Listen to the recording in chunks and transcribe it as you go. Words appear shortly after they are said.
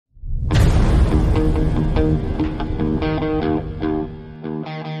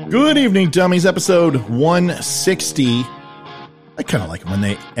Good evening, dummies. Episode 160. I kind of like them when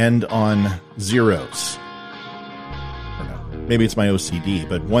they end on zeros. Or no, maybe it's my OCD,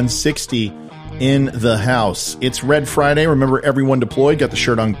 but 160 in the house. It's Red Friday. Remember, everyone deployed. Got the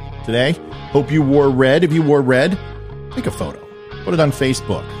shirt on today. Hope you wore red. If you wore red, take a photo. Put it on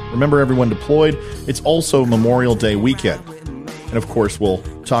Facebook. Remember, everyone deployed. It's also Memorial Day weekend. And of course, we'll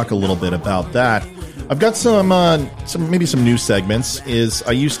talk a little bit about that. I've got some new segments.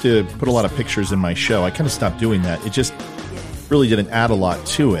 I used to put a lot of pictures in my show. I kind of stopped doing that. It just really didn't add a lot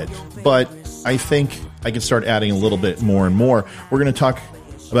to it. But I think I can start adding a little bit more and more. We're going to talk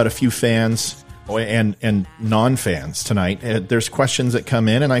about a few fans and non-fans tonight. There's questions that come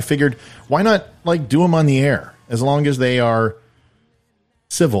in, and I figured, why not do them on the air? As long as they are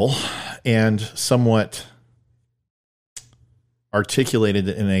civil and somewhat articulated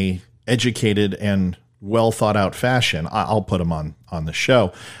in a educated and well thought out fashion, I'll put them on the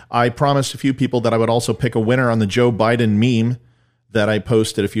show. I promised a few people that I would also pick a winner on the Joe Biden meme that I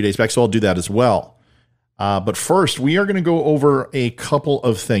posted a few days back, so I'll do that as well. But first, we are going to go over a couple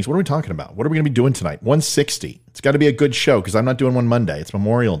of things. What are we talking about? What are we going to be doing tonight? 160. It's got to be a good show because I'm not doing one Monday. It's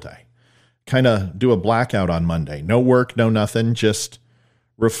Memorial Day. Kind of do a blackout on Monday. No work, no nothing, just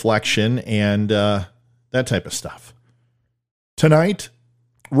reflection and that type of stuff. Tonight,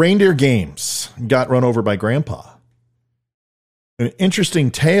 reindeer games got run over by Grandpa. An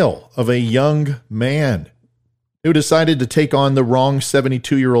interesting tale of a young man who decided to take on the wrong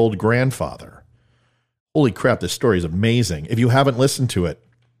 72-year-old grandfather. Holy crap, this story is amazing. If you haven't listened to it,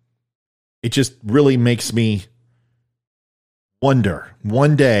 it just really makes me wonder,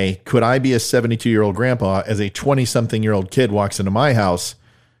 one day, could I be a 72-year-old grandpa as a 20-something-year-old kid walks into my house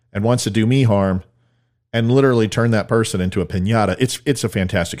and wants to do me harm and literally turn that person into a piñata? It's a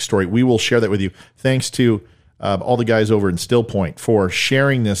fantastic story. We will share that with you. Thanks to all the guys over in Still Point for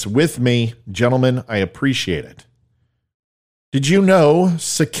sharing this with me. Gentlemen, I appreciate it. Did you know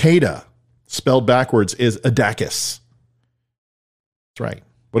cicada, spelled backwards, is Adakis? That's right.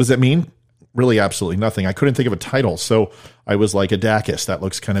 What does that mean? Really absolutely nothing. I couldn't think of a title, so I was like, Adakis, that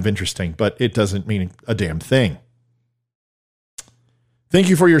looks kind of interesting, but it doesn't mean a damn thing. Thank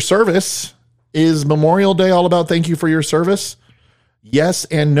you for your service. Is Memorial Day all about thank you for your service? Yes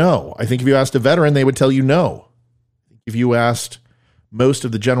and no. I think if you asked a veteran, they would tell you no. If you asked most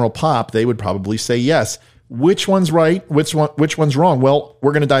of the general pop, they would probably say yes. Which one's right? Which one's wrong? Well,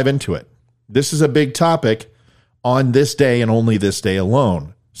 we're going to dive into it. This is a big topic on this day and only this day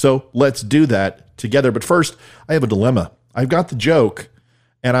alone. So let's do that together. But first, I have a dilemma. I've got the joke,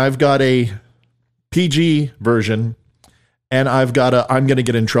 and I've got a PG version, and I've got a I'm going to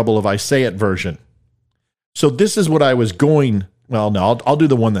get in trouble if I say it version. So this is what I was going, well, no, I'll do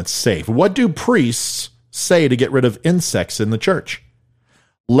the one that's safe. What do priests say to get rid of insects in the church?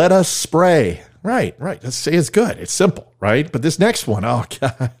 Let us spray. Right. It's good. It's simple, right? But this next one, oh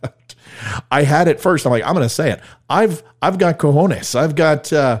God, I had it first. I'm like, I'm going to say it. I've got cojones. I've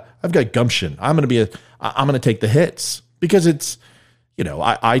got gumption. I'm going to take the hits because it's,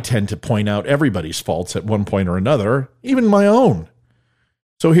 I tend to point out everybody's faults at one point or another, even my own.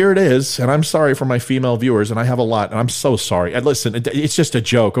 So here it is, and I'm sorry for my female viewers, and I have a lot, and I'm so sorry. And listen, it's just a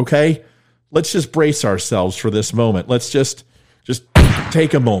joke, okay? Let's just brace ourselves for this moment. Let's just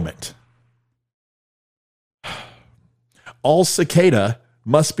take a moment. All cicada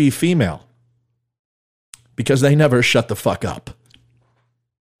must be female because they never shut the fuck up.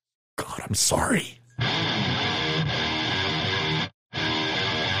 God, I'm sorry.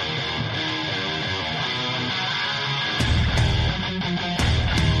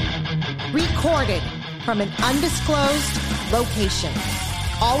 Recorded from an undisclosed location.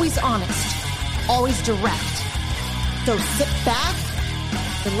 Always honest, always direct. So sit back,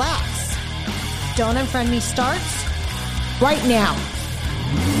 relax. Don't Unfriend Me starts right now.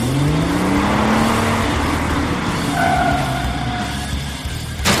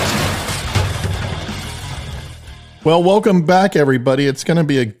 Well, welcome back, everybody. It's going to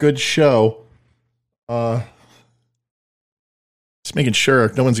be a good show. Just making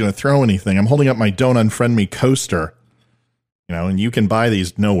sure no one's going to throw anything. I'm holding up my Don't Unfriend Me coaster, and you can buy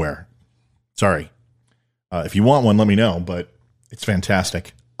these nowhere. Sorry. If you want one, let me know, but it's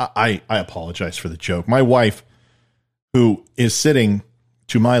fantastic. I apologize for the joke. My wife, who is sitting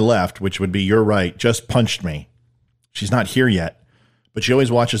to my left, which would be your right, just punched me. She's not here yet, but she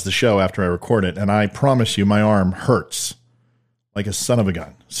always watches the show after I record it, and I promise you my arm hurts like a son of a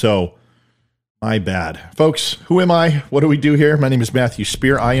gun. So my bad. Folks, who am I? What do we do here? My name is Matthew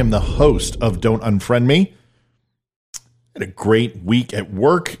Spear. I am the host of Don't Unfriend Me. Had a great week at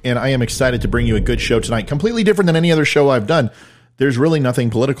work, and I am excited to bring you a good show tonight. Completely different than any other show I've done. there's really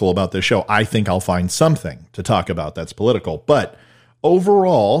nothing political about this show. I think I'll find something to talk about that's political. But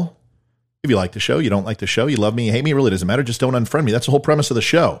overall, if you like the show, you don't like the show, you love me, you hate me, it really doesn't matter. Just don't unfriend me. That's the whole premise of the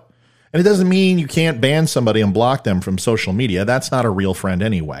show. And it doesn't mean you can't ban somebody and block them from social media. That's not a real friend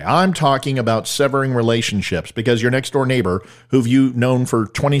anyway. I'm talking about severing relationships because your next door neighbor, who've you known for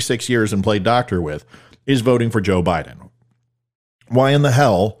 26 years and played doctor with, is voting for Joe Biden. Why in the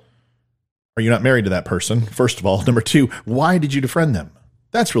hell are you not married to that person? First of all. Number two, why did you defriend them?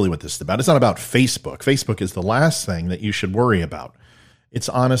 That's really what this is about. It's not about Facebook. Facebook is the last thing that you should worry about. It's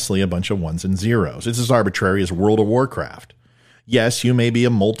honestly a bunch of ones and zeros. It's as arbitrary as World of Warcraft. Yes, you may be a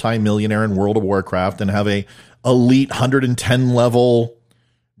multimillionaire in World of Warcraft and have a elite 110 level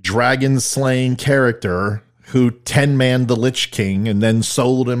dragon slaying character who 10-manned the Lich King and then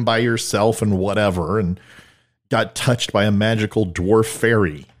sold him by yourself and whatever and got touched by a magical dwarf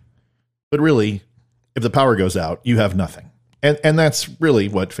fairy. But really, if the power goes out, you have nothing. And that's really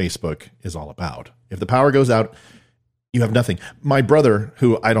what Facebook is all about. If the power goes out, you have nothing. My brother,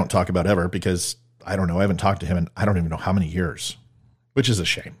 who I don't talk about ever because I don't know, I haven't talked to him in I don't even know how many years, which is a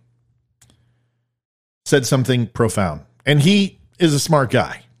shame, said something profound. And he is a smart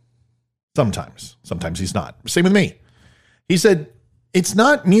guy. Sometimes he's not. Same with me. He said, it's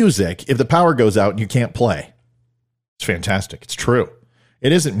not music if the power goes out and you can't play. It's fantastic. It's true.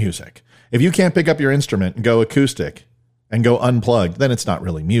 It isn't music. If you can't pick up your instrument and go acoustic and go unplugged, then it's not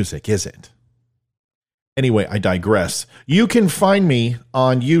really music, is it? Anyway, I digress. You can find me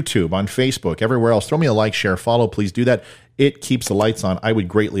on YouTube, on Facebook, everywhere else. Throw me a like, share, follow. Please do that. It keeps the lights on. I would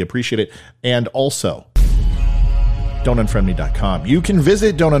greatly appreciate it. And also, don'tunfriendme.com. You can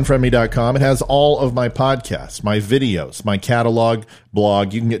visit don'tunfriendme.com. It has all of my podcasts, my videos, my catalog,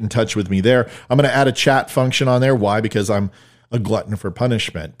 blog. You can get in touch with me there. I'm going to add a chat function on there. Why? Because I'm a glutton for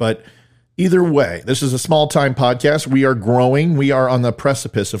punishment. But either way, this is a small-time podcast. We are growing. We are on the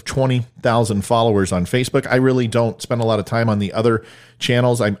precipice of 20,000 followers on Facebook. I really don't spend a lot of time on the other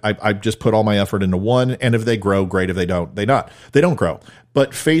channels. I just put all my effort into one, and if they grow, great. If they don't, they don't grow.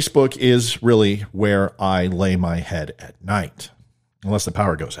 But Facebook is really where I lay my head at night, unless the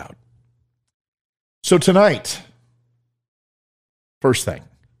power goes out. So tonight, first thing,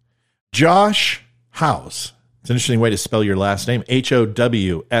 Josh Howse. It's an interesting way to spell your last name,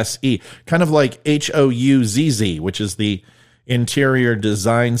 Howse, kind of like Houzz, which is the interior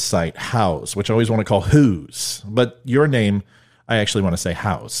design site, Howse, which I always want to call Who's. But your name, I actually want to say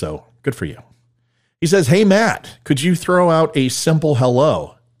Howse, so good for you. He says, hey, Matt, could you throw out a simple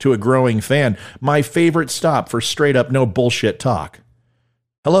hello to a growing fan? My favorite stop for straight up no bullshit talk.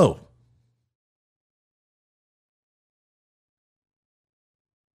 Hello.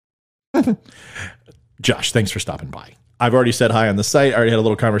 Josh, thanks for stopping by. I've already said hi on the site. I already had a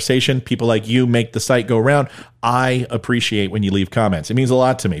little conversation. People like you make the site go round. I appreciate when you leave comments. It means a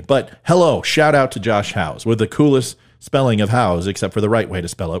lot to me. But hello, shout out to Josh Howse with the coolest spelling of Howse, except for the right way to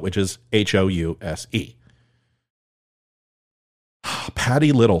spell it, which is House.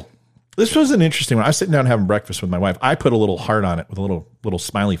 Patty Little. This was an interesting one. I was sitting down having breakfast with my wife. I put a little heart on it with a little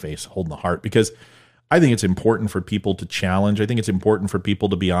smiley face holding the heart because I think it's important for people to challenge. I think it's important for people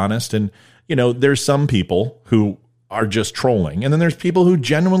to be honest. And, you know, there's some people who are just trolling. And then there's people who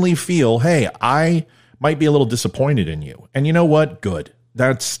genuinely feel, hey, I might be a little disappointed in you. And you know what? Good.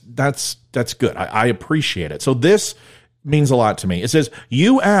 That's good. I appreciate it. So this means a lot to me. It says,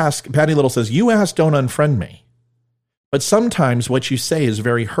 Patty Little says, you ask, don't unfriend me. But sometimes what you say is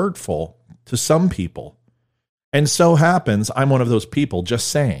very hurtful to some people. And so happens, I'm one of those people just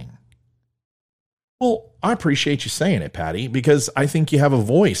saying. Well, I appreciate you saying it, Patty, because I think you have a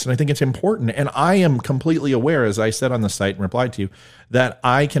voice and I think it's important. And I am completely aware, as I said on the site and replied to you, that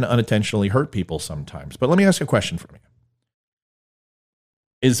I can unintentionally hurt people sometimes. But let me ask a question for you.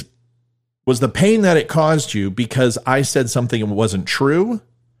 Was the pain that it caused you because I said something that wasn't true?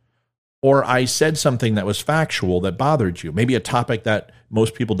 Or I said something that was factual that bothered you? Maybe a topic that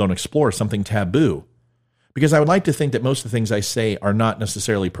most people don't explore, something taboo. Because I would like to think that most of the things I say are not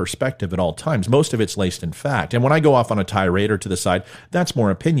necessarily perspective at all times. Most of it's laced in fact. And when I go off on a tirade or to the side, that's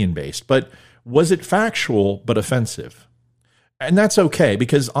more opinion-based. But was it factual but offensive? And that's okay,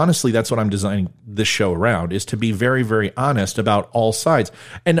 because honestly, that's what I'm designing this show around, is to be very, very honest about all sides.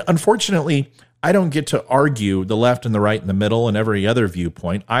 And unfortunately, I don't get to argue the left and the right and the middle and every other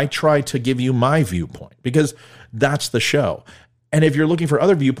viewpoint. I try to give you my viewpoint because that's the show. And if you're looking for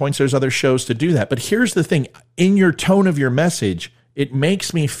other viewpoints, there's other shows to do that. But here's the thing. In your tone of your message, it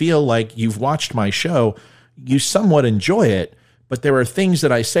makes me feel like you've watched my show, you somewhat enjoy it, but there are things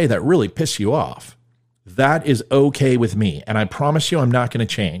that I say that really piss you off. That is okay with me. And I promise you I'm not going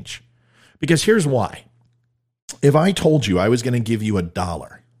to change. Because here's why. If I told you I was going to give you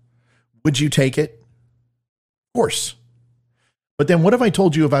 $1, would you take it? Of course. But then what if I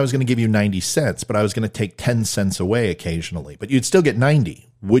told you if I was going to give you 90 cents, but I was going to take 10 cents away occasionally, but you'd still get 90?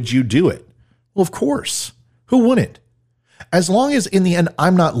 Would you do it? Well, of course. Who wouldn't? As long as in the end,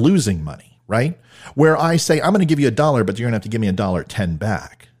 I'm not losing money, right? Where I say, I'm going to give you $1, but you're going to have to give me $1.10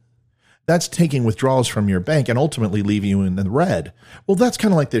 back. That's taking withdrawals from your bank and ultimately leaving you in the red. Well, that's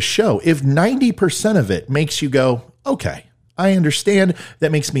kind of like this show. If 90% of it makes you go, okay, I understand,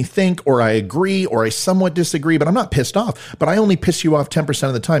 that makes me think, or I agree, or I somewhat disagree, but I'm not pissed off, but I only piss you off 10%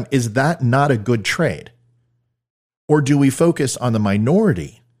 of the time. Is that not a good trade? Or do we focus on the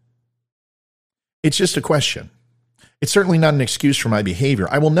minority? It's just a question. It's certainly not an excuse for my behavior.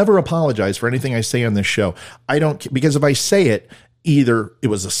 I will never apologize for anything I say on this show. I don't, because if I say it, either it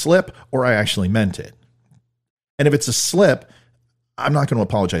was a slip or I actually meant it. And if it's a slip, I'm not going to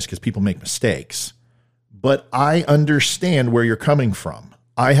apologize because people make mistakes. But I understand where you're coming from.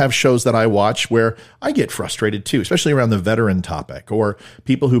 I have shows that I watch where I get frustrated too, especially around the veteran topic or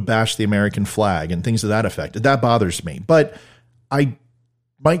people who bash the American flag and things of that effect. That bothers me. But I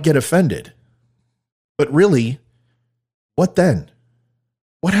might get offended. But really, what then?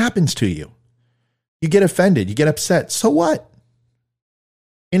 What happens to you? You get offended. You get upset. So what?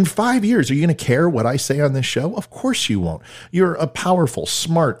 In 5 years, are you going to care what I say on this show? Of course you won't. You're a powerful,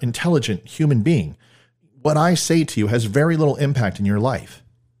 smart, intelligent human being. What I say to you has very little impact in your life.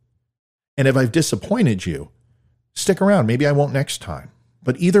 And if I've disappointed you, stick around. Maybe I won't next time.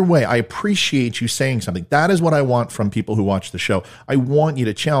 But either way, I appreciate you saying something. That is what I want from people who watch the show. I want you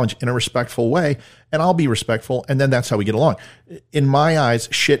to challenge in a respectful way, and I'll be respectful, and then that's how we get along. In my eyes,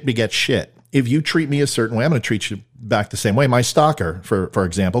 shit begets shit. If you treat me a certain way, I'm going to treat you back the same way. My stalker, for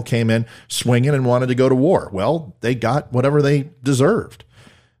example, came in swinging and wanted to go to war. Well, they got whatever they deserved.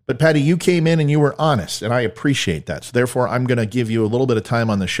 But Patty, you came in and you were honest, and I appreciate that. So therefore, I'm going to give you a little bit of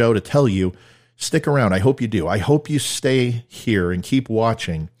time on the show to tell you, stick around. I hope you do. I hope you stay here and keep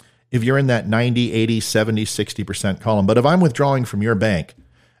watching if you're in that 90, 80, 70, 60% column. But if I'm withdrawing from your bank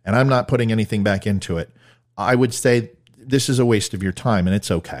and I'm not putting anything back into it, I would say this is a waste of your time, and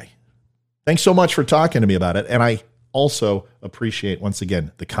it's okay. Thanks so much for talking to me about it. And I also appreciate, once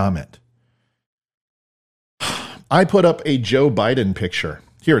again, the comment. I put up a Joe Biden picture.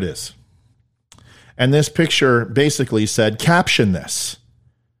 Here it is. And this picture basically said, caption this.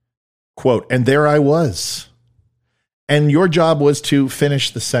 Quote, and there I was. And your job was to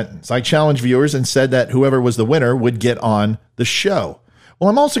finish the sentence. I challenged viewers and said that whoever was the winner would get on the show. Well,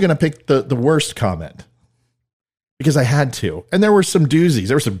 I'm also going to pick the worst comment because I had to. And there were some doozies.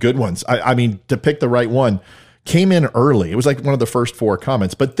 There were some good ones. I mean, to pick the right one came in early. It was like one of the first 4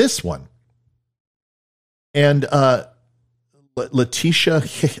 comments. But this one, and Letitia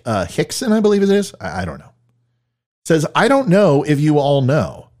Hickson, I believe it is. I don't know. Says, I don't know if you all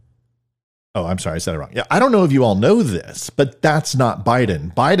know. Oh, I'm sorry. I said it wrong. Yeah, I don't know if you all know this, but that's not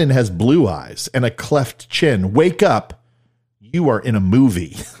Biden. Biden has blue eyes and a cleft chin. Wake up. You are in a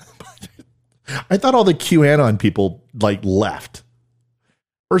movie. I thought all the QAnon people left.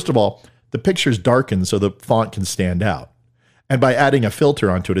 First of all, the picture's darkened so the font can stand out. And by adding a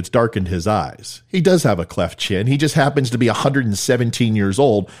filter onto it, it's darkened his eyes. He does have a cleft chin. He just happens to be 117 years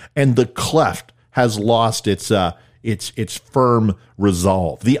old, and the cleft has lost its firm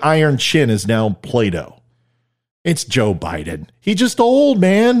resolve. The iron chin is now Play-Doh. It's Joe Biden. He's just old,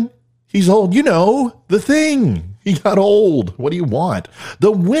 man. He's old. You know, the thing. He got old. What do you want?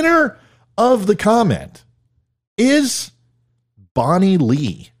 The winner of the comment is Bonnie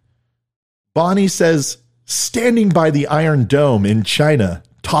Lee. Bonnie says, standing by the Iron Dome in China,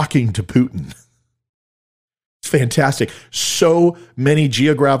 talking to Putin. It's fantastic. So many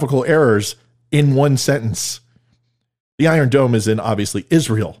geographical errors in one sentence. The Iron Dome is in, obviously,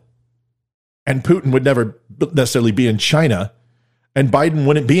 Israel. And Putin would never necessarily be in China. And Biden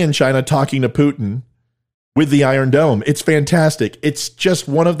wouldn't be in China talking to Putin with the Iron Dome. It's fantastic. It's just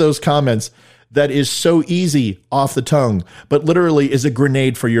one of those comments that is so easy off the tongue, but literally is a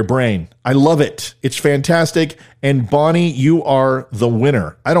grenade for your brain. I love it. It's fantastic. And Bonnie, you are the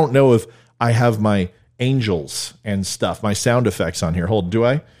winner. I don't know if I have my angels and stuff, my sound effects on here. Hold, do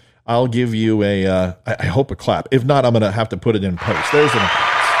I? I'll give you I hope a clap. If not, I'm going to have to put it in post. There's an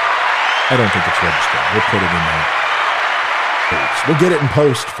applause. I don't think it's registered. We'll put it in there. We'll get it in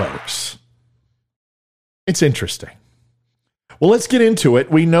post, folks. It's interesting. Well, let's get into it.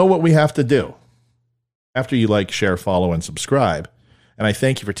 We know what we have to do. After you like, share, follow, and subscribe, and I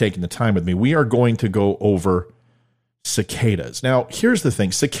thank you for taking the time with me, we are going to go over cicadas. Now, here's the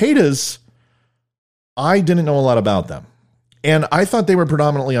thing. Cicadas, I didn't know a lot about them. And I thought they were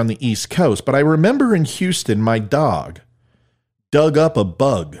predominantly on the East Coast, but I remember in Houston, my dog dug up a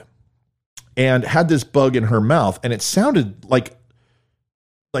bug and had this bug in her mouth, and it sounded like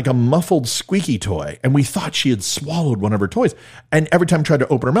a muffled squeaky toy. And we thought she had swallowed one of her toys. And every time I tried to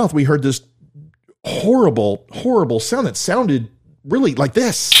open her mouth, we heard this horrible, horrible sound that sounded really like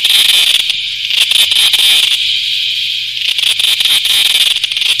this.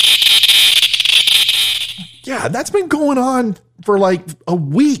 Yeah, that's been going on for like a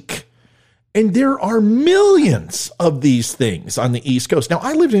week. And there are millions of these things on the East Coast. Now,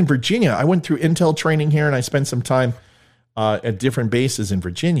 I lived in Virginia. I went through Intel training here, and I spent some time at different bases in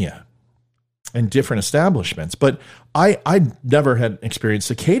Virginia and different establishments. But I never had experienced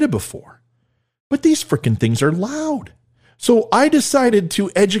cicada before. But these freaking things are loud. So I decided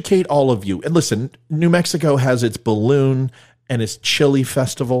to educate all of you. And listen, New Mexico has its balloon and its chili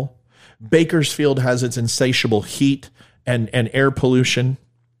festival. Bakersfield has its insatiable heat and air pollution.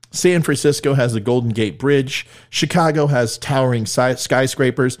 San Francisco has the Golden Gate Bridge. Chicago has towering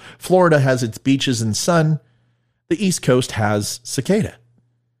skyscrapers. Florida has its beaches and sun. The East Coast has cicada.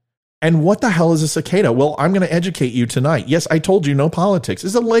 And what the hell is a cicada? Well, I'm going to educate you tonight. Yes, I told you no politics.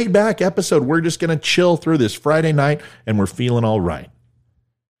 This is a laid back episode. We're just going to chill through this Friday night, and we're feeling all right.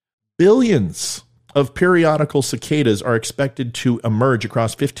 Billions of periodical cicadas are expected to emerge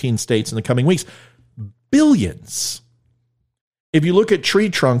across 15 states in the coming weeks. Billions. If you look at tree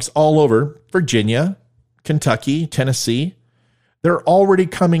trunks all over Virginia, Kentucky, Tennessee, they're already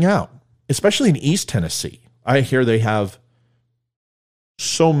coming out, especially in East Tennessee. I hear they have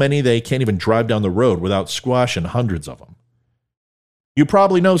so many they can't even drive down the road without squashing hundreds of them. You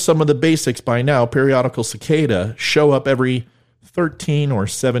probably know some of the basics by now. Periodical cicada show up every 13 or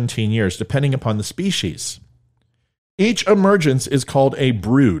 17 years, depending upon the species. Each emergence is called a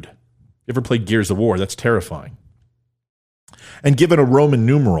brood. You ever played Gears of War? That's terrifying. And given a Roman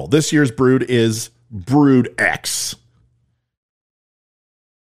numeral, this year's brood is Brood X.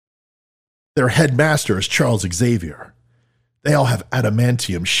 Their headmaster is Charles Xavier. They all have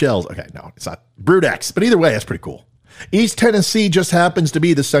adamantium shells. Okay, no, it's not Brood X, but either way, that's pretty cool. East Tennessee just happens to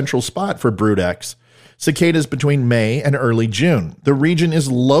be the central spot for Brood X. Cicadas between May and early June. The region is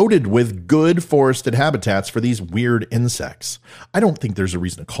loaded with good forested habitats for these weird insects. I don't think there's a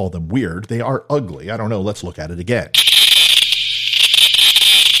reason to call them weird. They are ugly. I don't know. Let's look at it again.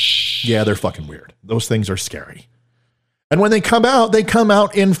 Yeah, they're fucking weird. Those things are scary. And when they come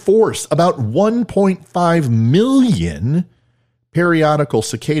out in force. About 1.5 million periodical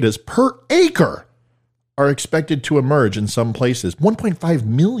cicadas per acre are expected to emerge in some places. 1.5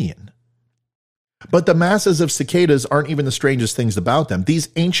 million. But the masses of cicadas aren't even the strangest things about them. These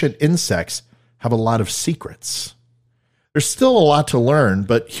ancient insects have a lot of secrets. There's still a lot to learn,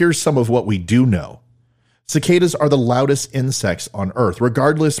 but here's some of what we do know. Cicadas are the loudest insects on Earth.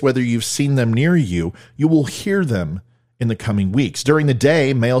 Regardless whether you've seen them near you, you will hear them in the coming weeks. During the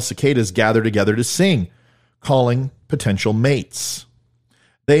day, male cicadas gather together to sing, calling potential mates.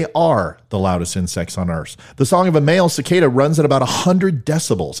 They are the loudest insects on Earth. The song of a male cicada runs at about 100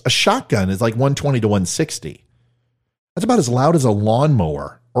 decibels. A shotgun is like 120 to 160. That's about as loud as a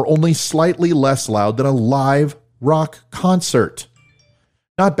lawnmower, or only slightly less loud than a live rock concert.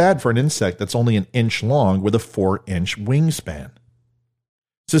 Not bad for an insect that's only an inch long with a 4-inch wingspan.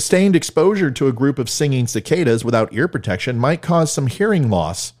 Sustained exposure to a group of singing cicadas without ear protection might cause some hearing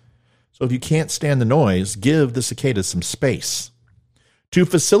loss. So if you can't stand the noise, give the cicadas some space. To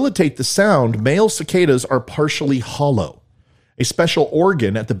facilitate the sound, male cicadas are partially hollow. A special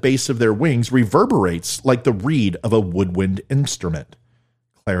organ at the base of their wings reverberates like the reed of a woodwind instrument,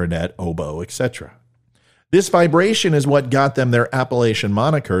 clarinet, oboe, etc. This vibration is what got them their Appalachian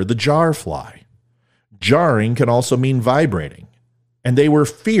moniker, the jar fly. Jarring can also mean vibrating, and they were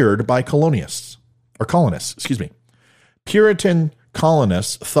feared by colonists. Puritan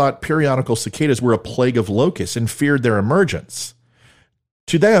colonists thought periodical cicadas were a plague of locusts and feared their emergence.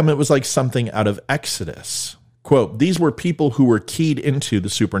 To them, it was like something out of Exodus. Quote, these were people who were keyed into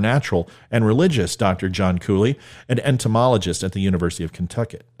the supernatural and religious, Dr. John Cooley, an entomologist at the University of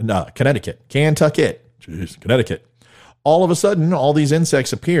Connecticut. All of a sudden, all these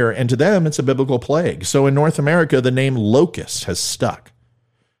insects appear, and to them, it's a biblical plague. So in North America, the name locust has stuck.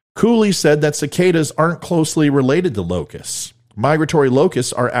 Cooley said that cicadas aren't closely related to locusts. Migratory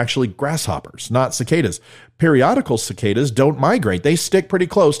locusts are actually grasshoppers, not cicadas. Periodical cicadas don't migrate. They stick pretty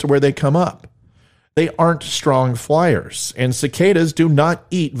close to where they come up. They aren't strong flyers, and cicadas do not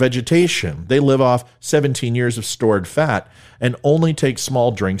eat vegetation. They live off 17 years of stored fat and only take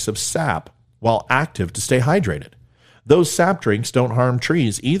small drinks of sap while active to stay hydrated. Those sap drinks don't harm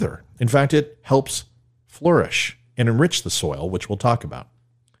trees either. In fact, it helps flourish and enrich the soil, which we'll talk about.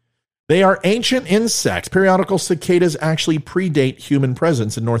 They are ancient insects. Periodical cicadas actually predate human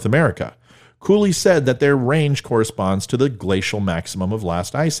presence in North America. Cooley said that their range corresponds to the glacial maximum of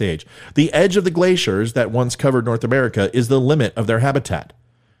last ice age. The edge of the glaciers that once covered North America is the limit of their habitat.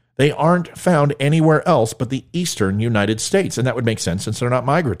 They aren't found anywhere else but the eastern United States, and that would make sense since they're not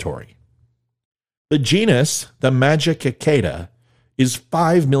migratory. The genus, the Magicicada, is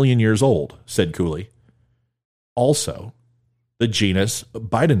 5 million years old, said Cooley. Also, the genus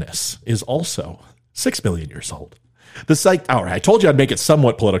Bidenus is also 6 million years old. All right, I told you I'd make it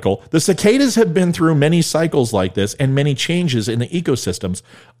somewhat political. The cicadas have been through many cycles like this and many changes in the ecosystems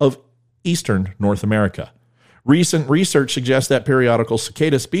of eastern North America. Recent research suggests that periodical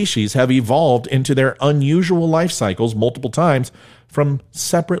cicada species have evolved into their unusual life cycles multiple times from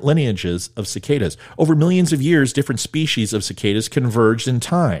separate lineages of cicadas. Over millions of years, different species of cicadas converged in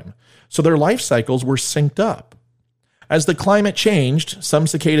time, so their life cycles were synced up. As the climate changed, some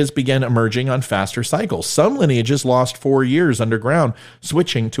cicadas began emerging on faster cycles. Some lineages lost 4 years underground,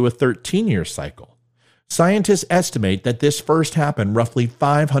 switching to a 13-year cycle. Scientists estimate that this first happened roughly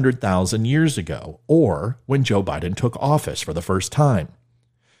 500,000 years ago, or when Joe Biden took office for the first time.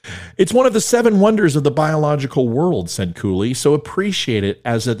 It's one of the 7 wonders of the biological world, said Cooley, so appreciate it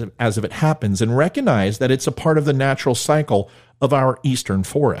as if it happens and recognize that it's a part of the natural cycle of our eastern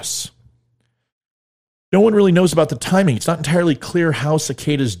forests. No one really knows about the timing. It's not entirely clear how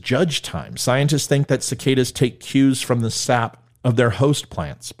cicadas judge time. Scientists think that cicadas take cues from the sap of their host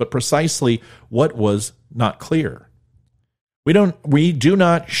plants, but precisely what was not clear. We do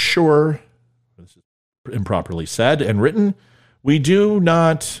not sure, this is improperly said and written, we do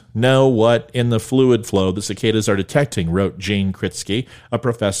not know what in the fluid flow the cicadas are detecting, wrote Jane Kritsky, a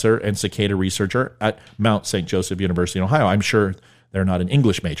professor and cicada researcher at Mount St. Joseph University in Ohio. I'm sure they're not an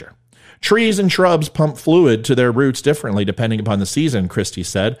English major. Trees and shrubs pump fluid to their roots differently depending upon the season, Christie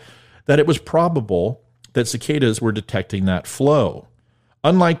said, that it was probable that cicadas were detecting that flow.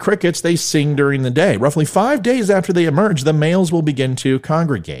 Unlike crickets, they sing during the day. Roughly 5 days after they emerge, the males will begin to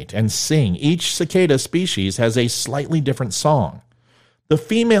congregate and sing. Each cicada species has a slightly different song. The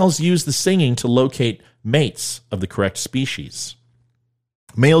females use the singing to locate mates of the correct species.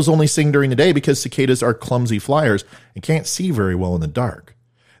 Males only sing during the day because cicadas are clumsy flyers and can't see very well in the dark.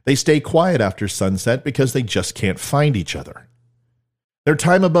 They stay quiet after sunset because they just can't find each other. Their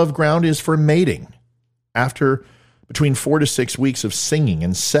time above ground is for mating. After between 4 to 6 weeks of singing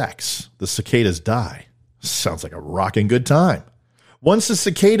and sex, the cicadas die. Sounds like a rocking good time. Once the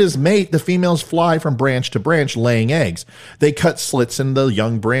cicadas mate, the females fly from branch to branch, laying eggs. They cut slits in the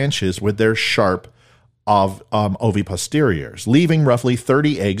young branches with their sharp oviposteriors, leaving roughly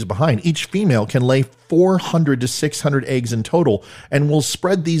 30 eggs behind. Each female can lay 400 to 600 eggs in total and will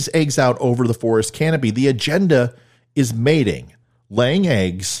spread these eggs out over the forest canopy. The agenda is mating, laying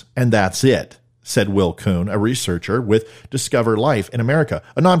eggs, and that's it, said Will Kuhn, a researcher with Discover Life in America,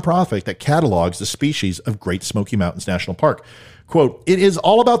 a nonprofit that catalogs the species of Great Smoky Mountains National Park. Quote, it is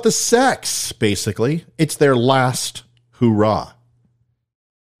all about the sex, basically. It's their last hurrah.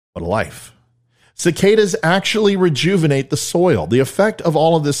 What a life. Cicadas actually rejuvenate the soil. The effect of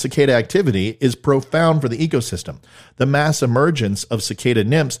all of this cicada activity is profound for the ecosystem. The mass emergence of cicada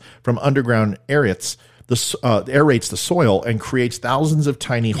nymphs from underground aerates the soil and creates thousands of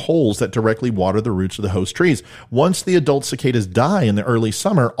tiny holes that directly water the roots of the host trees. Once the adult cicadas die in the early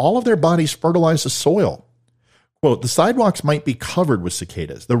summer, all of their bodies fertilize the soil. Quote, the sidewalks might be covered with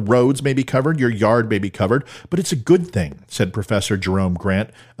cicadas. The roads may be covered. Your yard may be covered. But it's a good thing, said Professor Jerome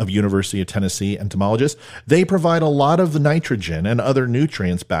Grant of University of Tennessee entomologist. They provide a lot of the nitrogen and other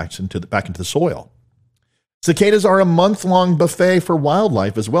nutrients back into the soil. Cicadas are a month-long buffet for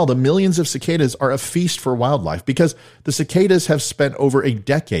wildlife as well. The millions of cicadas are a feast for wildlife because the cicadas have spent over a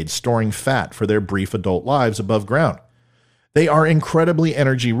decade storing fat for their brief adult lives above ground. They are incredibly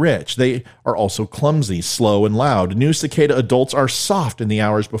energy rich. They are also clumsy, slow, and loud. New cicada adults are soft in the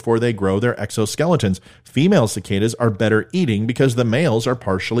hours before they grow their exoskeletons. Female cicadas are better eating because the males are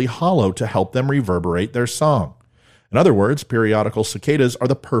partially hollow to help them reverberate their song. In other words, periodical cicadas are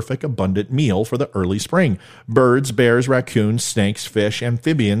the perfect abundant meal for the early spring. Birds, bears, raccoons, snakes, fish,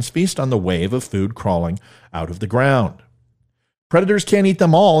 amphibians feast on the wave of food crawling out of the ground. Predators can't eat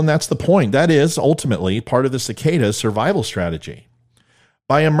them all, and that's the point. That is, ultimately, part of the cicada's survival strategy.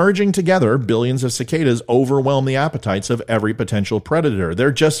 By emerging together, billions of cicadas overwhelm the appetites of every potential predator.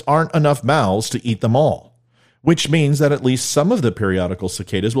 There just aren't enough mouths to eat them all, which means that at least some of the periodical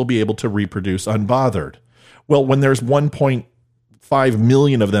cicadas will be able to reproduce unbothered. Well, when there's 1.5 5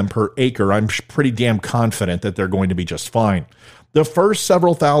 million of them per acre, I'm pretty damn confident that they're going to be just fine. The first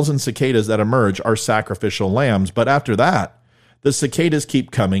several thousand cicadas that emerge are sacrificial lambs, but after that, the cicadas keep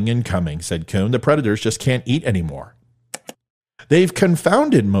coming and coming, said Kuhn. The predators just can't eat anymore. They've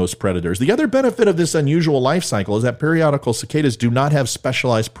confounded most predators. The other benefit of this unusual life cycle is that periodical cicadas do not have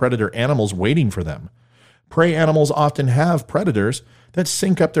specialized predator animals waiting for them. Prey animals often have predators that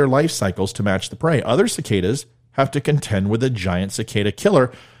sync up their life cycles to match the prey. Other cicadas have to contend with a giant cicada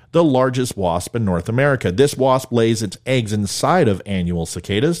killer, the largest wasp in North America. This wasp lays its eggs inside of annual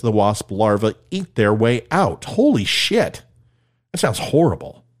cicadas. The wasp larvae eat their way out. Holy shit. That sounds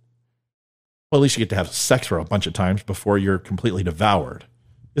horrible. Well, at least you get to have sex for a bunch of times before you're completely devoured.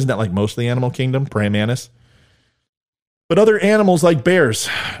 Isn't that like most of the animal kingdom? Praying mantis. But other animals like bears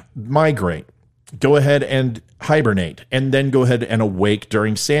migrate, go ahead and hibernate, and then go ahead and awake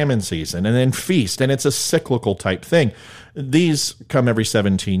during salmon season, and then feast. And it's a cyclical type thing. These come every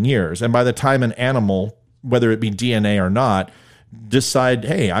 17 years. And by the time an animal, whether it be DNA or not, decide,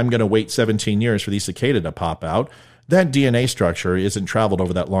 hey, I'm going to wait 17 years for these cicada to pop out, that DNA structure isn't traveled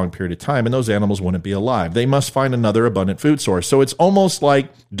over that long period of time, and those animals wouldn't be alive. They must find another abundant food source. So it's almost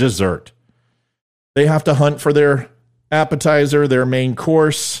like dessert. They have to hunt for their appetizer, their main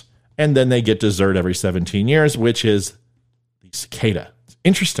course, and then they get dessert every 17 years, which is the cicada. It's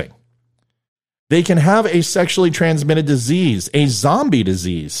interesting. They can have a sexually transmitted disease, a zombie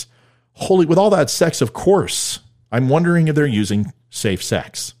disease. Holy, with all that sex, of course. I'm wondering if they're using safe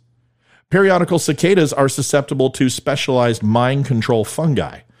sex. Periodical cicadas are susceptible to specialized mind control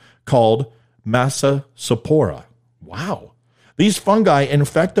fungi called Massospora. Wow. These fungi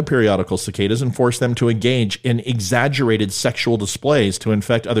infect the periodical cicadas and force them to engage in exaggerated sexual displays to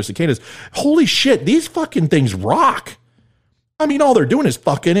infect other cicadas. Holy shit, these fucking things rock. I mean, all they're doing is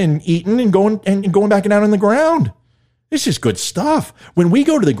fucking and eating and going back down in the ground. This is good stuff. When we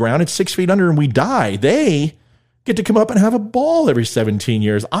go to the ground, it's 6 feet under and we die. They get to come up and have a ball every 17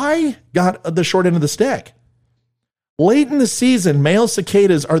 years. I got the short end of the stick. Late in the season, male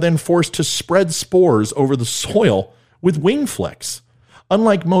cicadas are then forced to spread spores over the soil with wing flicks.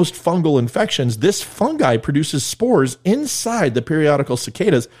 Unlike most fungal infections, this fungi produces spores inside the periodical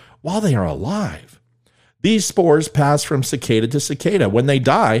cicadas while they are alive. These spores pass from cicada to cicada. When they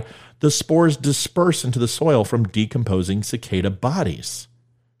die, the spores disperse into the soil from decomposing cicada bodies.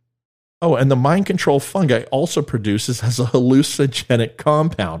 Oh, and the mind control fungi also produces as a hallucinogenic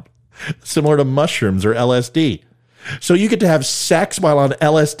compound, similar to mushrooms or LSD. So you get to have sex while on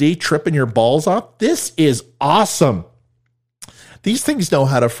LSD, tripping your balls off. This is awesome. These things know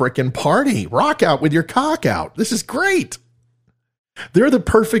how to frickin' party. Rock out with your cock out. This is great. They're the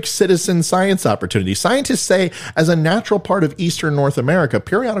perfect citizen science opportunity. Scientists say, as a natural part of eastern North America,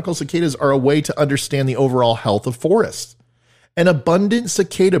 periodical cicadas are a way to understand the overall health of forests. An abundant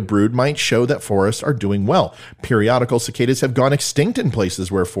cicada brood might show that forests are doing well. Periodical cicadas have gone extinct in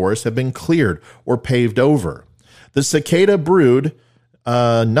places where forests have been cleared or paved over. The cicada brood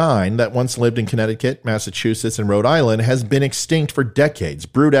 9 that once lived in Connecticut, Massachusetts, and Rhode Island has been extinct for decades.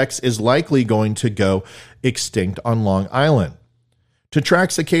 Brood X is likely going to go extinct on Long Island. To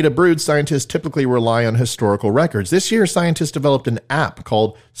track cicada broods, scientists typically rely on historical records. This year, scientists developed an app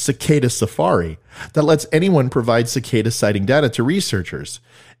called Cicada Safari that lets anyone provide cicada sighting data to researchers.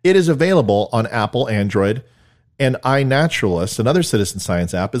 It is available on Apple, Android, and iNaturalist, another citizen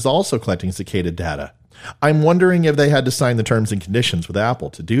science app, is also collecting cicada data. I'm wondering if they had to sign the terms and conditions with Apple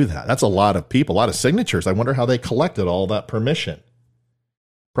to do that. That's a lot of people, a lot of signatures. I wonder how they collected all that permission.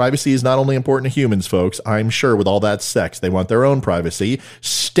 Privacy is not only important to humans, folks. I'm sure with all that sex, they want their own privacy.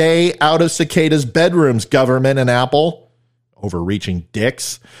 Stay out of cicadas' bedrooms, government and Apple. Overreaching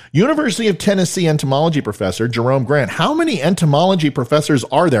dicks. University of Tennessee entomology professor Jerome Grant. How many entomology professors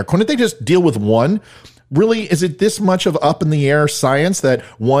are there? Couldn't they just deal with one? Really, is it this much of up in the air science that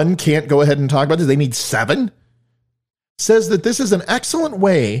one can't go ahead and talk about this? They need 7? Says that this is an excellent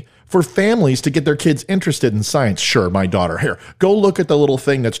way for families to get their kids interested in science. Sure, my daughter, here, go look at the little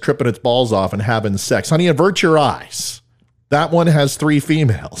thing that's tripping its balls off and having sex. Honey, avert your eyes. That one has 3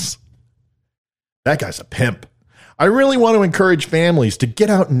 females. That guy's a pimp. I really want to encourage families to get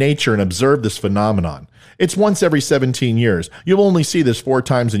out in nature and observe this phenomenon. It's once every 17 years. You'll only see this 4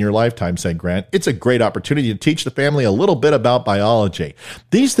 times in your lifetime, said Grant. It's a great opportunity to teach the family a little bit about biology.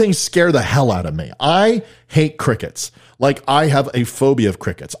 These things scare the hell out of me. I hate crickets. Like, I have a phobia of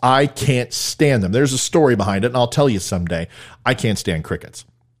crickets. I can't stand them. There's a story behind it, and I'll tell you someday. I can't stand crickets.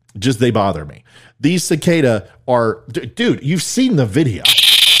 Just, they bother me. These cicada are... Dude, you've seen the video.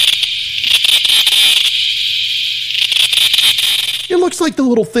 It looks looks like the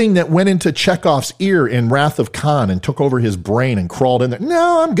little thing that went into Chekhov's ear in Wrath of Khan and took over his brain and crawled in there.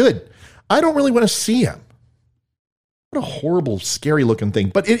 No, I'm good. I don't really want to see him. What a horrible, scary looking thing.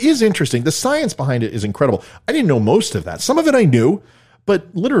 But it is interesting. The science behind it is incredible. I didn't know most of that. Some of it I knew, but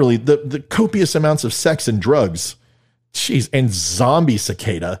literally the copious amounts of sex and drugs. Jeez, and zombie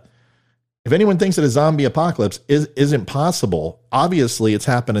cicada. If anyone thinks that a zombie apocalypse isn't possible, obviously it's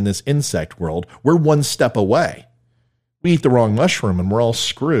happened in this insect world. We're one step away. We eat the wrong mushroom and we're all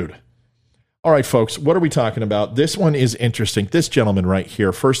screwed. All right, folks, what are we talking about? This one is interesting. This gentleman right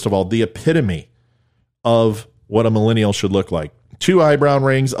here, first of all, the epitome of what a millennial should look like. 2 eyebrow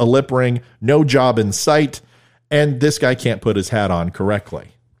rings, a lip ring, no job in sight, and this guy can't put his hat on correctly.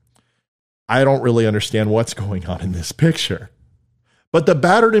 I don't really understand what's going on in this picture. But the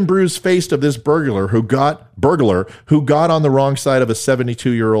battered and bruised face of this burglar who got on the wrong side of a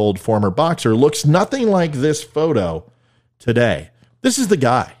 72-year-old former boxer looks nothing like this photo today. This is the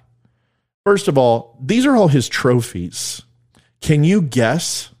guy. First of all, these are all his trophies. Can you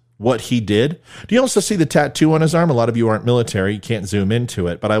guess what he did? Do you also see the tattoo on his arm? A lot of you aren't military. You can't zoom into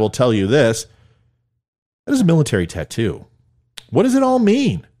it, but I will tell you this. That is a military tattoo. What does it all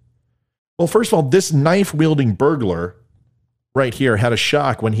mean? Well, first of all, this knife-wielding burglar right here had a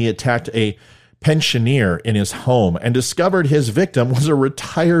shock when he attacked a pensioner in his home and discovered his victim was a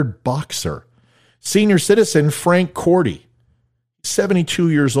retired boxer. Senior citizen Frank Cordy, 72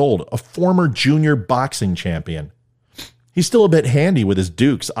 years old, a former junior boxing champion. He's still a bit handy with his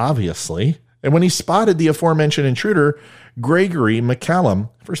dukes, obviously. And when he spotted the aforementioned intruder, Gregory McCallum,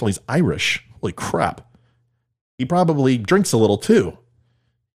 first of all, he's Irish. Holy crap. He probably drinks a little too.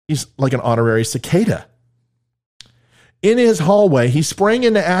 He's like an honorary cicada. In his hallway, he sprang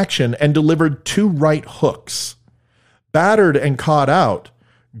into action and delivered 2 right hooks. Battered and caught out,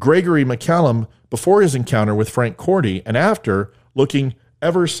 Gregory McCallum, before his encounter with Frank Cordy, and after, looking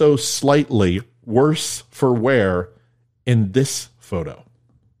ever so slightly worse for wear in this photo.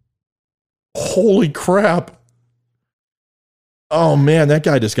 Holy crap. Oh man, that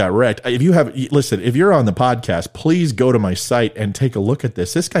guy just got wrecked. If you're on the podcast, please go to my site and take a look at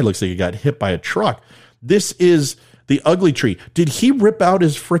this. This guy looks like he got hit by a truck. This is the ugly tree. Did he rip out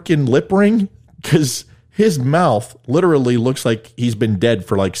his freaking lip ring? Because his mouth literally looks like he's been dead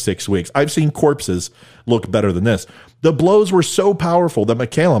for like 6 weeks. I've seen corpses look better than this. The blows were so powerful that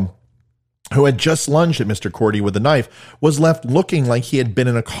McCallum, who had just lunged at Mr. Cordy with a knife, was left looking like he had been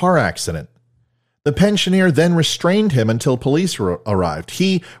in a car accident. The pensioner then restrained him until police arrived.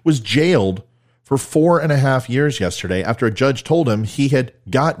 He was jailed for 4.5 years yesterday after a judge told him he had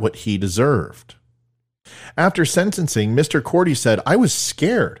got what he deserved. After sentencing, Mr. Cordy said, "I was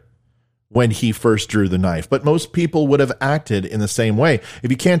scared when he first drew the knife, but most people would have acted in the same way.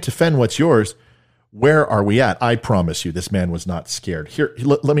 If you can't defend what's yours, where are we at?" I promise you, this man was not scared. Here,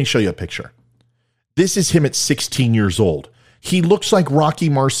 let me show you a picture. This is him at 16 years old. He looks like Rocky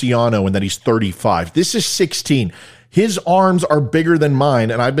Marciano in that he's 35. This is 16. His arms are bigger than mine,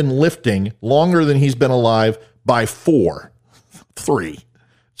 and I've been lifting longer than he's been alive by 3.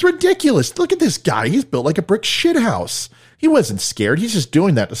 It's ridiculous. Look at this guy. He's built like a brick shithouse. He wasn't scared. He's just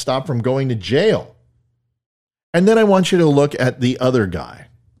doing that to stop from going to jail. And then I want you to look at the other guy.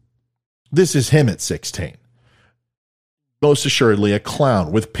 This is him at 16. Most assuredly a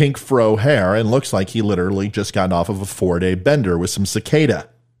clown with pink fro hair and looks like he literally just got off of a 4-day bender with some cicada.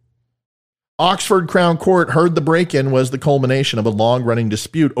 Oxford Crown Court heard the break-in was the culmination of a long-running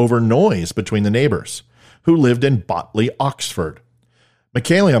dispute over noise between the neighbors who lived in Botley, Oxford.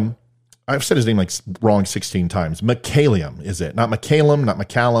 McCallum, I've said his name like wrong 16 times. McCallum is it? Not McCallum, not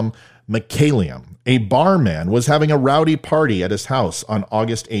McCallum, McCallum. A barman was having a rowdy party at his house on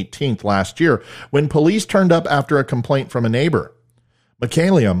August 18th last year when police turned up after a complaint from a neighbor.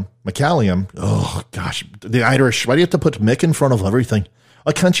 McCallum, oh gosh, the Irish, why do you have to put Mick in front of everything?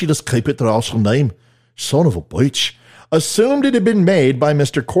 Why can't you just keep it their actual name? Son of a bitch. Assumed it had been made by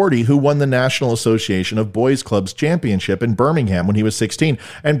Mr. Cordy, who won the National Association of Boys Clubs Championship in Birmingham when he was 16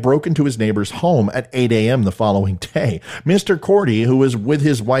 and broke into his neighbor's home at 8 a.m. the following day. Mr. Cordy, who was with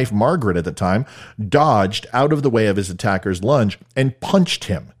his wife Margaret at the time, dodged out of the way of his attacker's lunge and punched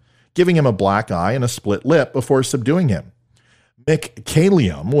him, giving him a black eye and a split lip before subduing him.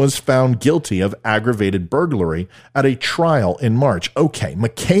 McCallum was found guilty of aggravated burglary at a trial in March. Okay,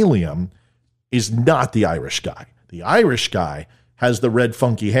 McCallum is not the Irish guy. The Irish guy has the red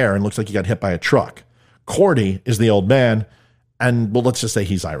funky hair and looks like he got hit by a truck. Cordy is the old man, and well, let's just say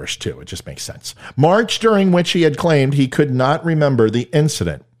he's Irish too. It just makes sense. March, during which he had claimed he could not remember the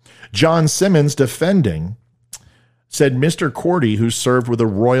incident. John Simmons, defending, said Mr. Cordy, who served with the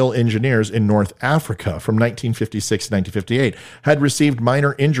Royal Engineers in North Africa from 1956 to 1958, had received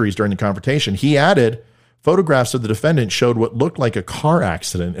minor injuries during the confrontation. He added, photographs of the defendant showed what looked like a car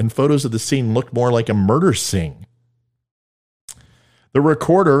accident, and photos of the scene looked more like a murder scene. The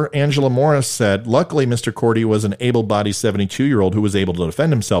recorder, Angela Morris, said, luckily, Mr. Cordy was an able-bodied 72-year-old who was able to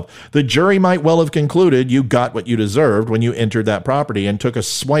defend himself. The jury might well have concluded you got what you deserved when you entered that property and took a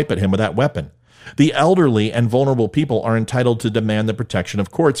swipe at him with that weapon. The elderly and vulnerable people are entitled to demand the protection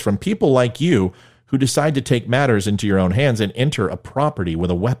of courts from people like you who decide to take matters into your own hands and enter a property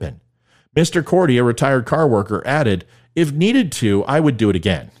with a weapon. Mr. Cordy, a retired car worker, added, if needed to, I would do it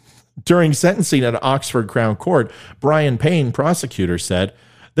again. During sentencing at Oxford Crown Court, Brian Payne, prosecutor, said,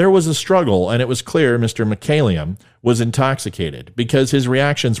 there was a struggle and it was clear Mr. McCallium was intoxicated because his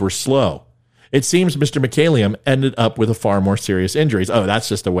reactions were slow. It seems Mr. McCallium ended up with a far more serious injuries. Oh, that's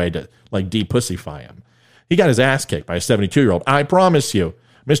just a way to de-pussify him. He got his ass kicked by a 72-year-old. I promise you.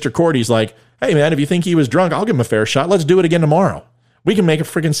 Mr. Cordy's like, hey, man, if you think he was drunk, I'll give him a fair shot. Let's do it again tomorrow. We can make a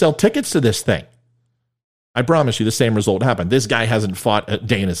freaking sell tickets to this thing. I promise you the same result happened. This guy hasn't fought a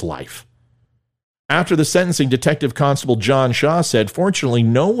day in his life. After the sentencing, Detective Constable John Shaw said, fortunately,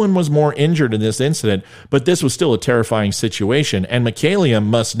 no one was more injured in this incident, but this was still a terrifying situation, and McCallium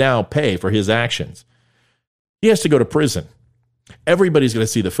must now pay for his actions. He has to go to prison. Everybody's going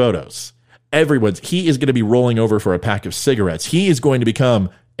to see the photos. He is going to be rolling over for a pack of cigarettes. He is going to become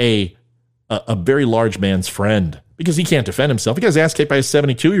a very large man's friend because he can't defend himself. He got his ass kicked by a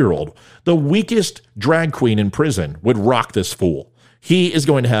 72-year-old. The weakest drag queen in prison would rock this fool. He is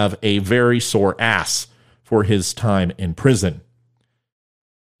going to have a very sore ass for his time in prison.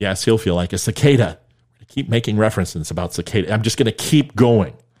 Yes, he'll feel like a cicada. We're going to keep making references about cicada. I'm just going to keep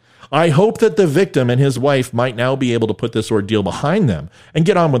going. I hope that the victim and his wife might now be able to put this ordeal behind them and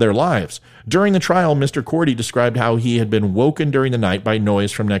get on with their lives. During the trial, Mr. Cordy described how he had been woken during the night by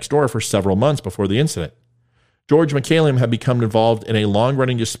noise from next door for several months before the incident. George McCallium had become involved in a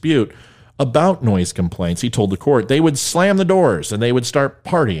long-running dispute about noise complaints. He told the court they would slam the doors and they would start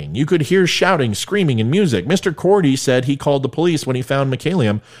partying. You could hear shouting, screaming, and music. Mr. Cordy said he called the police when he found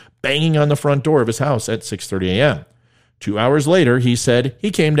McCallium banging on the front door of his house at 6:30 a.m. 2 hours later, he said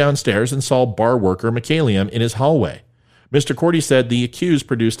he came downstairs and saw bar worker McCallium in his hallway. Mr. Cordy said the accused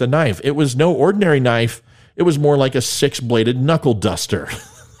produced a knife. It was no ordinary knife. It was more like a 6-bladed knuckle duster.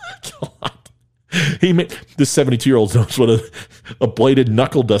 God. The 72-year-old knows what a bladed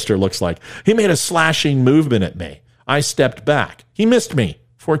knuckle duster looks like. He made a slashing movement at me. I stepped back. He missed me,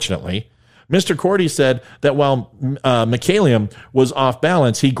 fortunately. Mr. Cordy said that while McCallium was off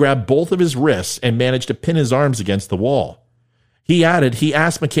balance, he grabbed both of his wrists and managed to pin his arms against the wall. He added he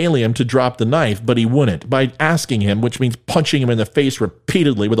asked McCallium to drop the knife, but he wouldn't, by asking him, which means punching him in the face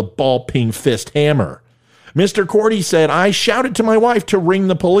repeatedly with a ball-peen fist hammer. Mr. Cordy said, I shouted to my wife to ring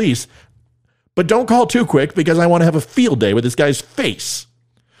the police, but don't call too quick because I want to have a field day with this guy's face.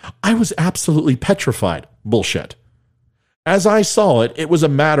 I was absolutely petrified. Bullshit. As I saw it, it was a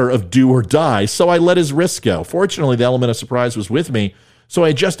matter of do or die, so I let his wrist go. Fortunately, the element of surprise was with me, so I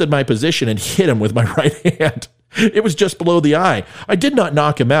adjusted my position and hit him with my right hand. It was just below the eye. I did not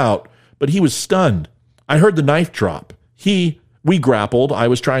knock him out, but he was stunned. I heard the knife drop. We grappled. I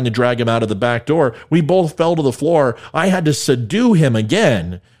was trying to drag him out of the back door. We both fell to the floor. I had to subdue him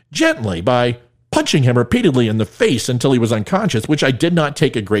again, gently, by punching him repeatedly in the face until he was unconscious, which I did not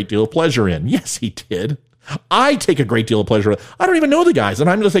take a great deal of pleasure in. Yes, he did. I take a great deal of pleasure. I don't even know the guys, and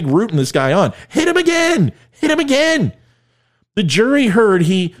I'm just rooting this guy on. Hit him again! Hit him again! The jury heard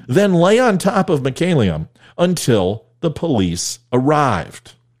he then lay on top of McCallium until the police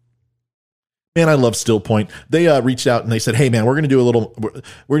arrived. Man, I love Still Point. They reached out and they said, hey, man, we're going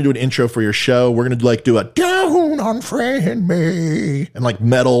to do an intro for your show. We're going to do a Down on Friend Me and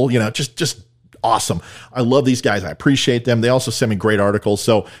metal, just awesome. I love these guys. I appreciate them. They also send me great articles.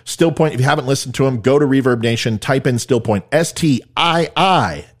 So Still Point, if you haven't listened to them, go to Reverb Nation, type in Still Point, STIILPOINT,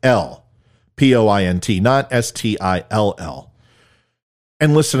 not STILL,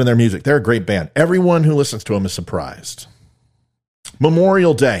 and listen to their music. They're a great band. Everyone who listens to them is surprised.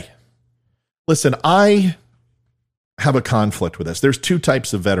 Memorial Day. Listen, I have a conflict with this. There's two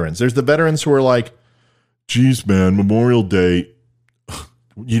types of veterans. There's the veterans who are like, geez, man, Memorial Day,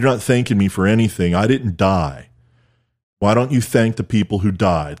 you're not thanking me for anything. I didn't die. Why don't you thank the people who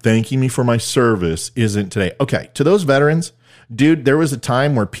died? Thanking me for my service isn't today. Okay, to those veterans, dude, there was a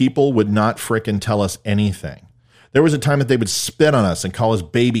time where people would not frickin' tell us anything. There was a time that they would spit on us and call us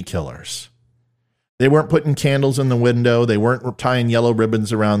baby killers. They weren't putting candles in the window. They weren't tying yellow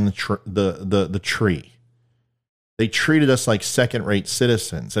ribbons around the tree. They treated us like second-rate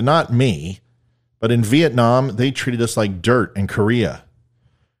citizens. And not me, But in Vietnam, they treated us like dirt. In Korea.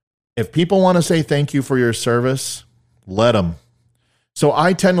 If people want to say thank you for your service, let them. So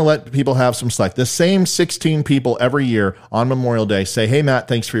I tend to let people have some slack. The same 16 people every year on Memorial Day say, hey, Matt,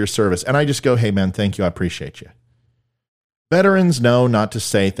 thanks for your service. And I just go, hey, man, thank you. I appreciate you. Veterans know not to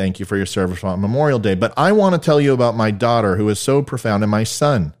say thank you for your service on Memorial Day, but I want to tell you about my daughter who is so profound and my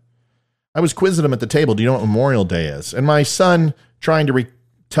son. I was quizzing him at the table, do you know what Memorial Day is? And my son, trying to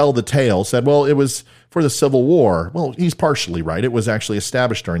retell the tale, said, well, it was for the Civil War. Well, he's partially right. It was actually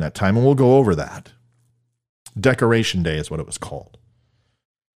established during that time, and we'll go over that. Decoration Day is what it was called.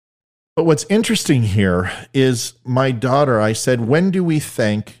 But what's interesting here is my daughter, I said, when do we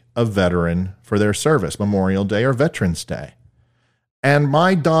thank a veteran for their service, Memorial Day or Veterans Day? And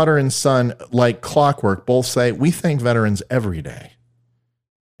my daughter and son, like clockwork, both say, we thank veterans every day.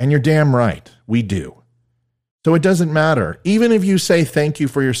 And you're damn right, we do. So it doesn't matter. Even if you say thank you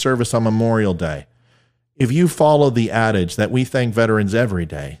for your service on Memorial Day, if you follow the adage that we thank veterans every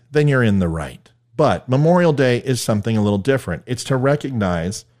day, then you're in the right. But Memorial Day is something a little different. It's to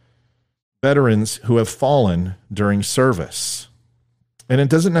recognize veterans who have fallen during service. And it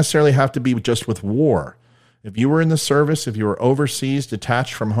doesn't necessarily have to be just with war. If you were in the service, if you were overseas,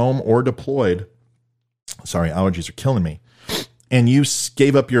 detached from home, or deployed, sorry, allergies are killing me, and you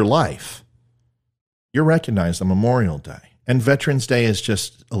gave up your life, you're recognized on Memorial Day. And Veterans Day is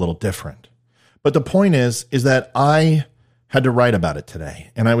just a little different. But the point is that I had to write about it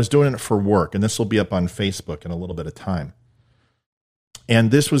today, and I was doing it for work, and this will be up on Facebook in a little bit of time. And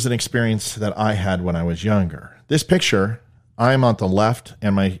this was an experience that I had when I was younger. This picture, I'm on the left,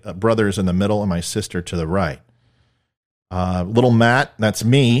 and my brother is in the middle, and my sister to the right. Little Matt, that's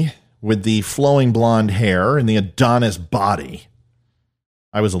me, with the flowing blonde hair and the Adonis body.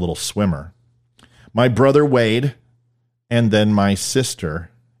 I was a little swimmer. My brother Wade, and then my sister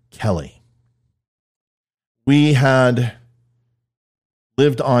Kelly. We had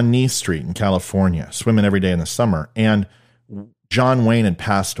lived on Neath Street in California, swimming every day in the summer, and John Wayne had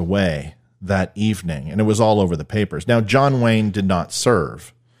passed away that evening, and it was all over the papers. Now, John Wayne did not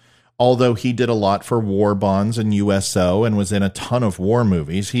serve, although he did a lot for war bonds and USO and was in a ton of war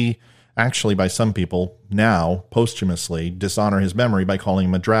movies. He actually, by some people now, posthumously dishonor his memory by calling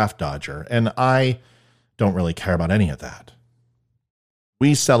him a draft dodger, and I don't really care about any of that.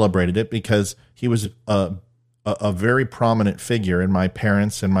 We celebrated it because he was a very prominent figure in my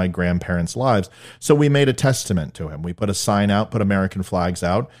parents' and my grandparents' lives. So we made a testament to him. We put a sign out, put American flags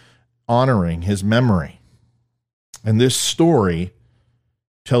out, honoring his memory. And this story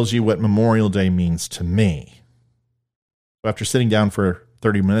tells you what Memorial Day means to me. After sitting down for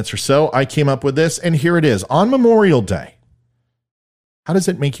 30 minutes or so, I came up with this, and here it is. On Memorial Day, how does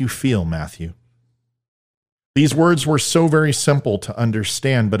it make you feel, Matthew? These words were so very simple to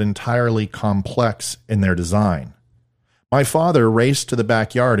understand, but entirely complex in their design. My father raced to the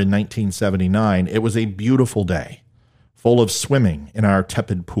backyard in 1979. It was a beautiful day, full of swimming in our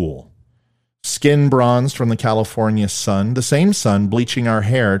tepid pool. Skin bronzed from the California sun, the same sun bleaching our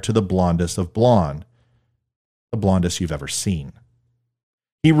hair to the blondest of blonde, the blondest you've ever seen.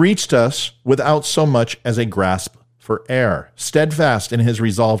 He reached us without so much as a grasp for air, steadfast in his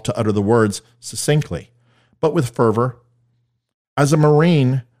resolve to utter the words succinctly, but with fervor. As a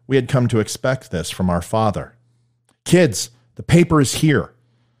Marine, we had come to expect this from our father. Kids, the paper is here.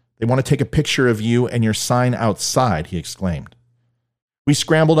 They want to take a picture of you and your sign outside, he exclaimed. We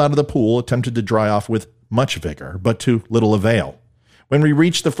scrambled out of the pool, attempted to dry off with much vigor, but to little avail. When we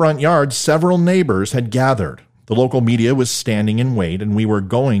reached the front yard, several neighbors had gathered. The local media was standing in wait, and we were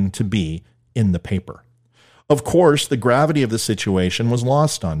going to be in the paper. Of course, the gravity of the situation was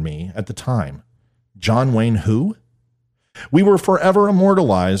lost on me at the time. John Wayne who? We were forever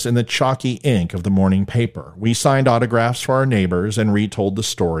immortalized in the chalky ink of the morning paper. We signed autographs for our neighbors and retold the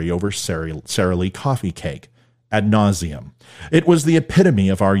story over Sara Lee coffee cake ad nauseum. It was the epitome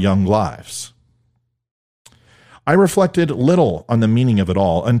of our young lives. I reflected little on the meaning of it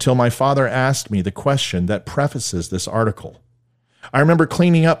all until my father asked me the question that prefaces this article. I remember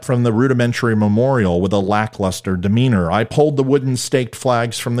cleaning up from the rudimentary memorial with a lackluster demeanor. I pulled the wooden staked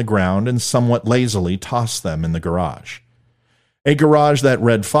flags from the ground and somewhat lazily tossed them in the garage. A garage that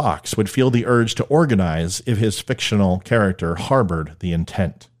Red Fox would feel the urge to organize if his fictional character harbored the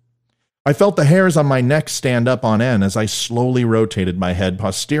intent. I felt the hairs on my neck stand up on end as I slowly rotated my head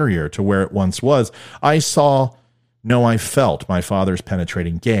posterior to where it once was. I felt my father's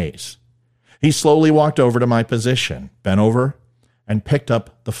penetrating gaze. He slowly walked over to my position, bent over, and picked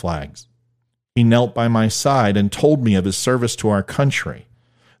up the flags. He knelt by my side and told me of his service to our country,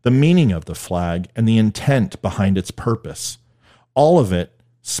 the meaning of the flag, and the intent behind its purpose. All of it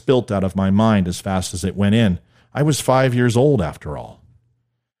spilt out of my mind as fast as it went in. I was 5 years old after all.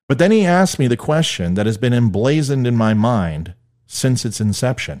 But then he asked me the question that has been emblazoned in my mind since its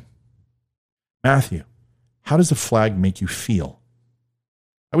inception. Matthew, how does a flag make you feel?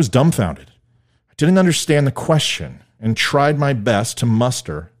 I was dumbfounded. I didn't understand the question and tried my best to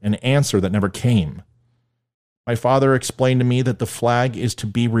muster an answer that never came. My father explained to me that the flag is to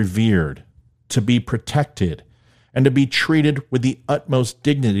be revered, to be protected, and to be treated with the utmost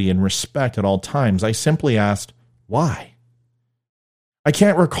dignity and respect at all times. I simply asked, why? I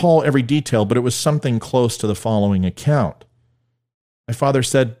can't recall every detail, but it was something close to the following account. My father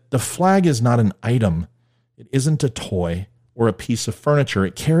said, the flag is not an item. It isn't a toy or a piece of furniture.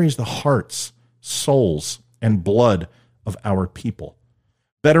 It carries the hearts, souls, and blood of our people.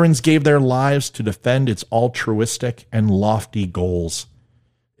 Veterans gave their lives to defend its altruistic and lofty goals.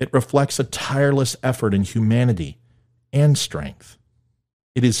 It reflects a tireless effort in humanity and strength.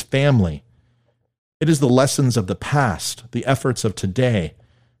 It is family. It is the lessons of the past, the efforts of today,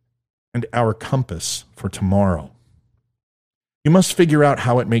 and our compass for tomorrow. You must figure out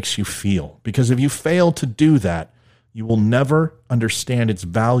how it makes you feel, because if you fail to do that, you will never understand its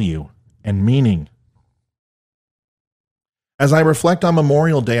value and meaning. As I reflect on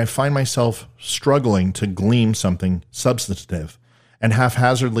Memorial Day, I find myself struggling to glean something substantive and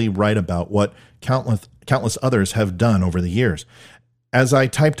haphazardly write about what countless others have done over the years. As I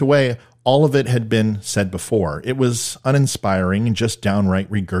typed away, all of it had been said before. It was uninspiring and just downright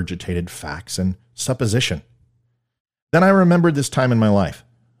regurgitated facts and supposition. Then I remembered this time in my life,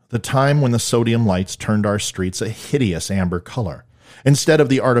 the time when the sodium lights turned our streets a hideous amber color, instead of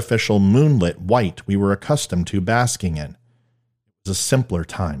the artificial moonlit white we were accustomed to basking in. It was a simpler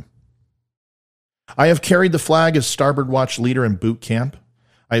time. I have carried the flag as starboard watch leader in boot camp.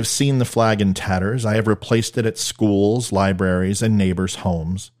 I have seen the flag in tatters. I have replaced it at schools, libraries, and neighbors'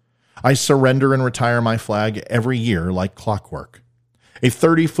 homes. I surrender and retire my flag every year like clockwork. A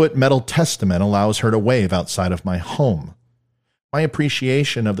 30-foot metal testament allows her to wave outside of my home. My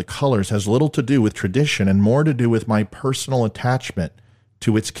appreciation of the colors has little to do with tradition and more to do with my personal attachment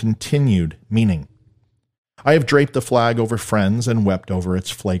to its continued meaning. I have draped the flag over friends and wept over its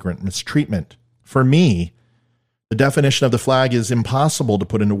flagrant mistreatment. For me, the definition of the flag is impossible to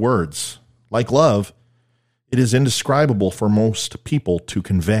put into words. Like love, it is indescribable for most people to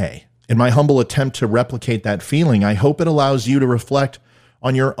convey. In my humble attempt to replicate that feeling, I hope it allows you to reflect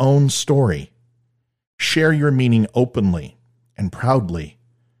on your own story. Share your meaning openly and proudly,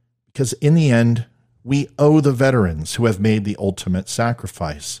 because in the end, we owe the veterans who have made the ultimate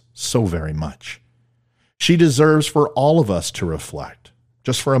sacrifice so very much. She deserves for all of us to reflect,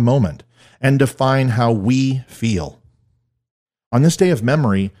 just for a moment, and define how we feel. On this day of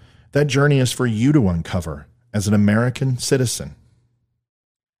memory, that journey is for you to uncover as an American citizen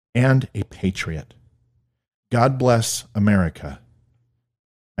and a patriot. God bless America.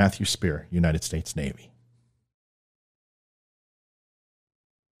 Matthew Spear, United States Navy.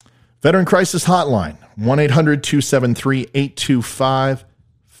 Veteran Crisis Hotline,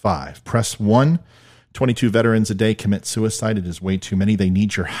 1-800-273-8255. Press 1. 22 veterans a day commit suicide. It is way too many. They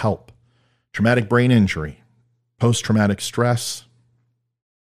need your help. Traumatic brain injury, post-traumatic stress,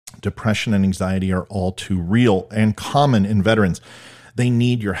 depression, and anxiety are all too real and common in veterans. They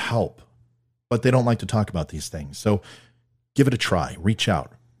need your help, but they don't like to talk about these things. So give it a try. Reach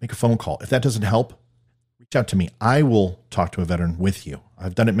out. Make a phone call. If that doesn't help, reach out to me. I will talk to a veteran with you.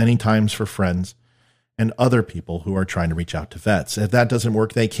 I've done it many times for friends and other people who are trying to reach out to vets. If that doesn't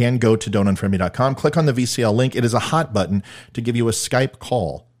work, they can go to don'tunfriendme.com, click on the VCL link. It is a hot button to give you a Skype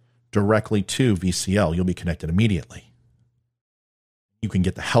call directly to VCL. You'll be connected immediately. You can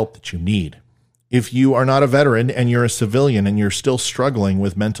get the help that you need. If you are not a veteran and you're a civilian and you're still struggling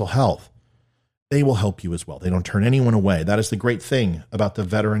with mental health, they will help you as well. They don't turn anyone away. That is the great thing about the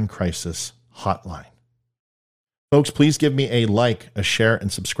Veteran Crisis Hotline. Folks, please give me a like, a share,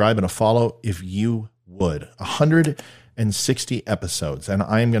 and subscribe, and a follow if you would. 160 episodes, and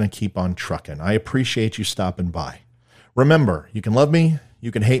I am going to keep on trucking. I appreciate you stopping by. Remember, you can love me,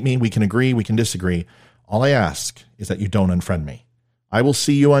 you can hate me, we can agree, we can disagree. All I ask is that you don't unfriend me. I will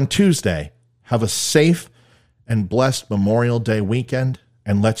see you on Tuesday. Have a safe and blessed Memorial Day weekend,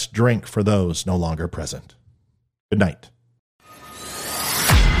 and let's drink for those no longer present. Good night.